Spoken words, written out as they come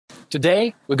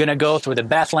Today, we're gonna go through the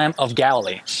Bethlehem of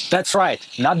Galilee. That's right,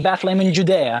 not Bethlehem in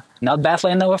Judea, not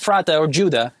Bethlehem of Ephrata or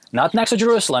Judah, not next to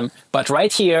Jerusalem, but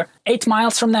right here, 8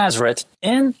 miles from Nazareth,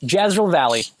 in Jezreel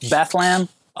Valley, Bethlehem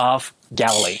of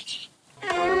Galilee.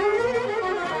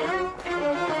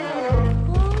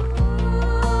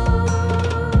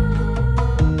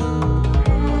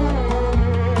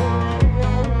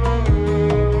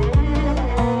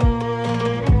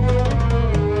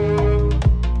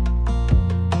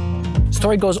 The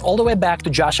story goes all the way back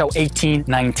to Joshua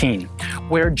 18:19,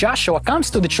 where Joshua comes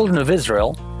to the children of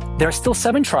Israel. There are still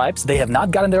 7 tribes, they have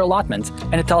not gotten their allotment,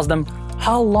 and it tells them,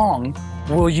 how long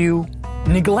will you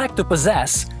neglect to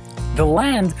possess the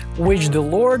land which the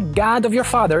Lord God of your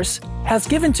fathers has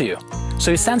given to you?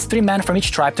 So he sends 3 men from each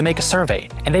tribe to make a survey,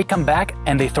 and they come back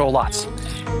and they throw lots.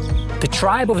 The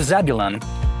tribe of Zebulun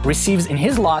receives in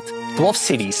his lot 12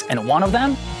 cities, and one of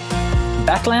them,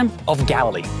 Bethlehem of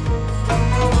Galilee.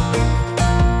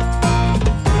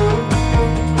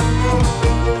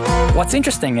 What's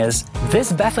interesting is,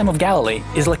 this Bethlehem of Galilee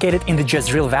is located in the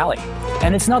Jezreel Valley,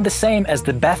 and it's not the same as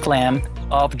the Bethlehem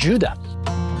of Judah.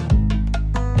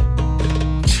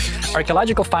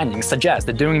 Archaeological findings suggest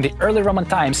that during the early Roman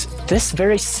times, this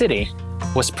very city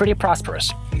was pretty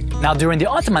prosperous. Now, during the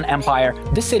Ottoman Empire,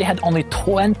 this city had only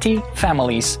 20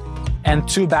 families and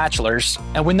 2 bachelors,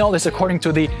 and we know this according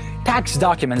to the tax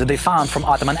documents that they found from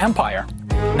Ottoman Empire.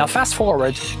 Now fast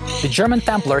forward, the German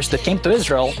Templars that came to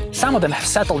Israel, some of them have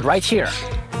settled right here,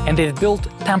 and they've built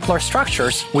Templar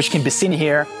structures which can be seen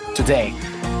here today.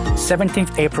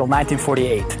 17th April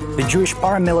 1948, the Jewish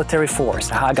paramilitary force,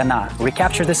 Haganah,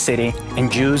 recaptured the city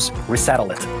and Jews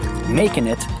resettled it, making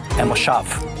it a moshav.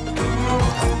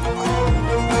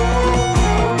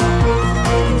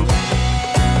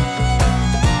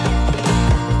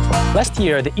 Last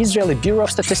year, the Israeli Bureau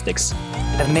of Statistics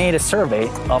have made a survey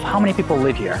of how many people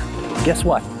live here. Guess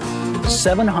what?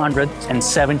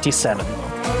 777.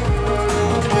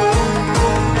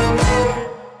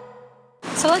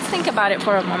 So let's think about it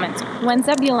for a moment. When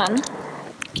Zebulun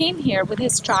came here with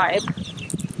his tribe,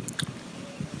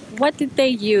 what did they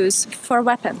use for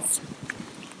weapons?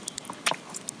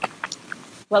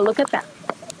 Well, look at that.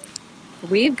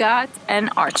 We've got an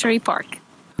archery park.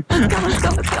 Let's go, let's go,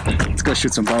 let's go. Let's go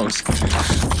shoot some bows.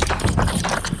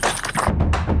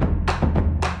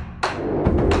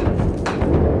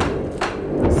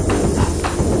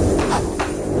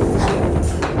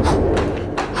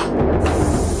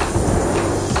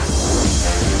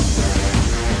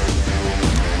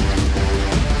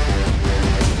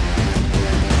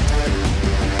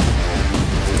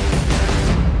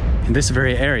 In this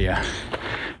very area,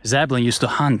 Zebulun used to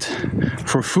hunt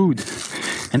for food.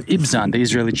 And Ibzan, the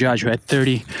Israeli judge who had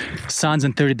 30 sons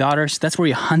and 30 daughters, that's where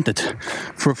he hunted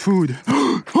for food.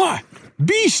 What?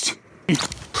 Beast!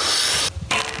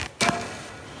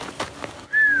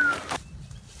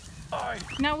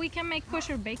 Now we can make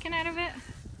kosher bacon out of it.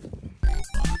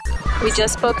 We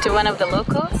just spoke to one of the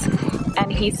locals,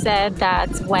 and he said that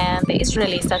when the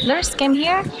Israeli settlers came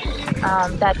here,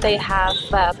 that they have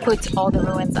put all the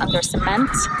ruins under cement,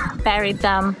 buried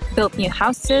them, built new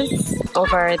houses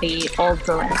over the old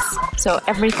ruins. So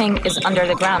everything is under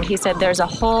the ground. He said there's a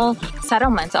whole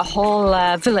settlement, a whole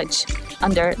village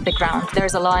under the ground.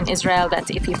 There's a law in Israel that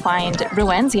if you find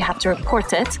ruins, you have to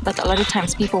report it. But a lot of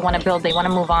times people want to build, they want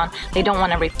to move on, they don't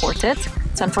want to report it.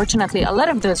 So unfortunately, a lot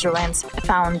of those ruins are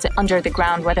found under the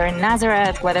ground, whether in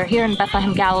Nazareth, whether here in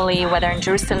Bethlehem, Galilee, whether in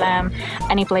Jerusalem,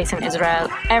 any place in Israel.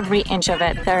 Every inch of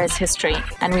it, there is history,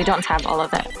 and we don't have all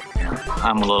of it.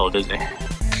 I'm a little dizzy.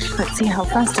 Let's see how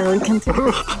faster we can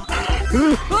do.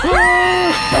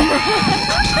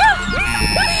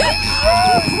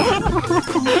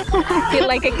 Feel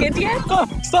like a kid yet?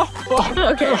 Stop!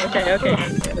 Okay.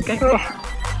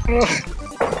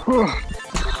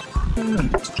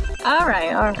 All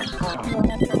right.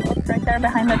 Right there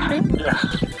behind the tree? Yeah.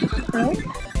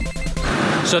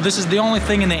 Right. So this is the only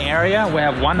thing in the area. We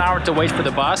have 1 hour to wait for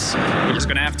the bus. We're just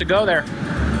gonna have to go there.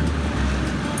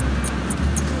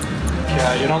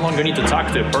 Yeah, you no longer need to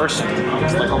talk to a person.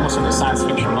 It's like almost in a science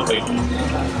fiction movie.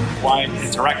 Why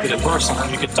interact with a person?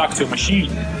 You can talk to a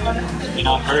machine. You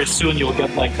know, very soon you'll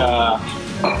get like a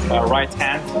right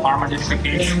hand arm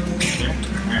identification.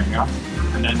 There you go.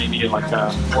 And then maybe like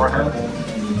a forehead.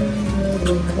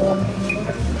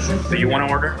 Do you want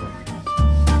to order?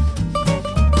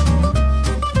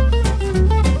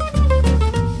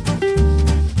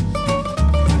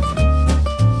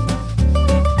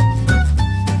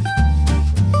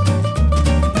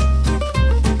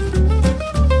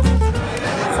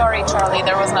 Sorry, Charlie,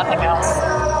 there was nothing else.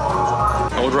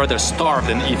 I would rather starve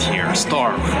than eat here.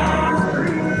 Starve.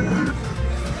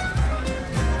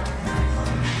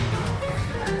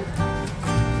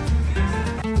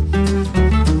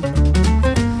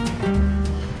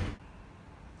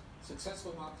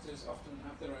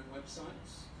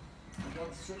 websites.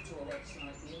 Once through to a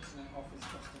website, the internet offers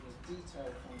customers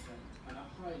detailed content and a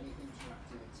highly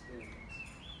interactive experience.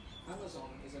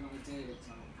 Amazon is an ideal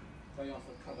example. They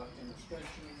offer product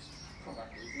demonstrations,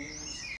 product reviews,